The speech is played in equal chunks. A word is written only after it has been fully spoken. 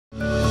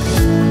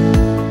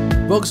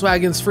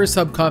Volkswagen's first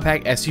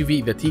subcompact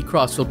SUV, the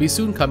T-Cross, will be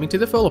soon coming to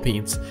the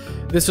Philippines.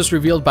 This was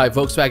revealed by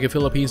Volkswagen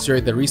Philippines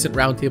during the recent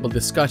roundtable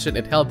discussion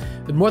it held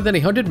with more than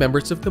 100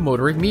 members of the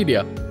motoring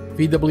media.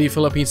 VW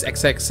Philippines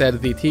exec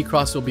said the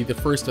T-Cross will be the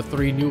first of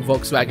 3 new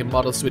Volkswagen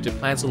models which it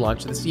plans to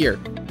launch this year.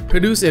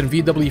 Produced in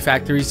VW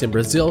factories in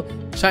Brazil,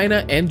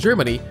 China, and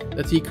Germany,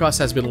 the T-Cross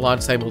has been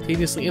launched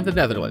simultaneously in the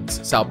Netherlands,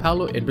 Sao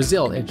Paulo in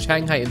Brazil, and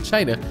Shanghai in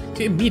China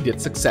to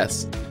immediate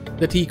success.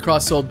 The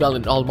T-Cross sold well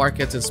in all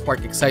markets and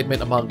sparked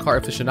excitement among car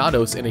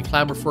aficionados in a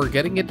clamor for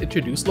getting it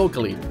introduced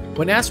locally.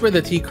 When asked where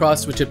the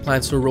T-Cross, which it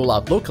plans to roll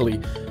out locally,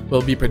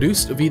 will be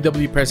produced,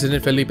 VW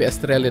President Felipe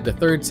Estrella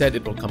III said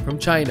it will come from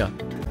China.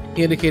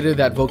 He indicated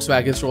that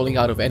Volkswagen's rolling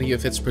out of any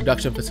of its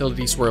production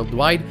facilities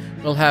worldwide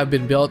will have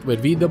been built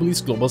with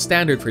VW's global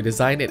standard for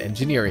design and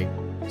engineering.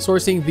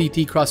 Sourcing the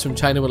T-Cross from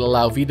China will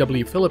allow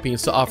VW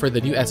Philippines to offer the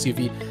new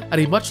SUV at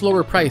a much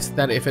lower price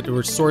than if it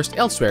were sourced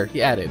elsewhere,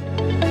 he added.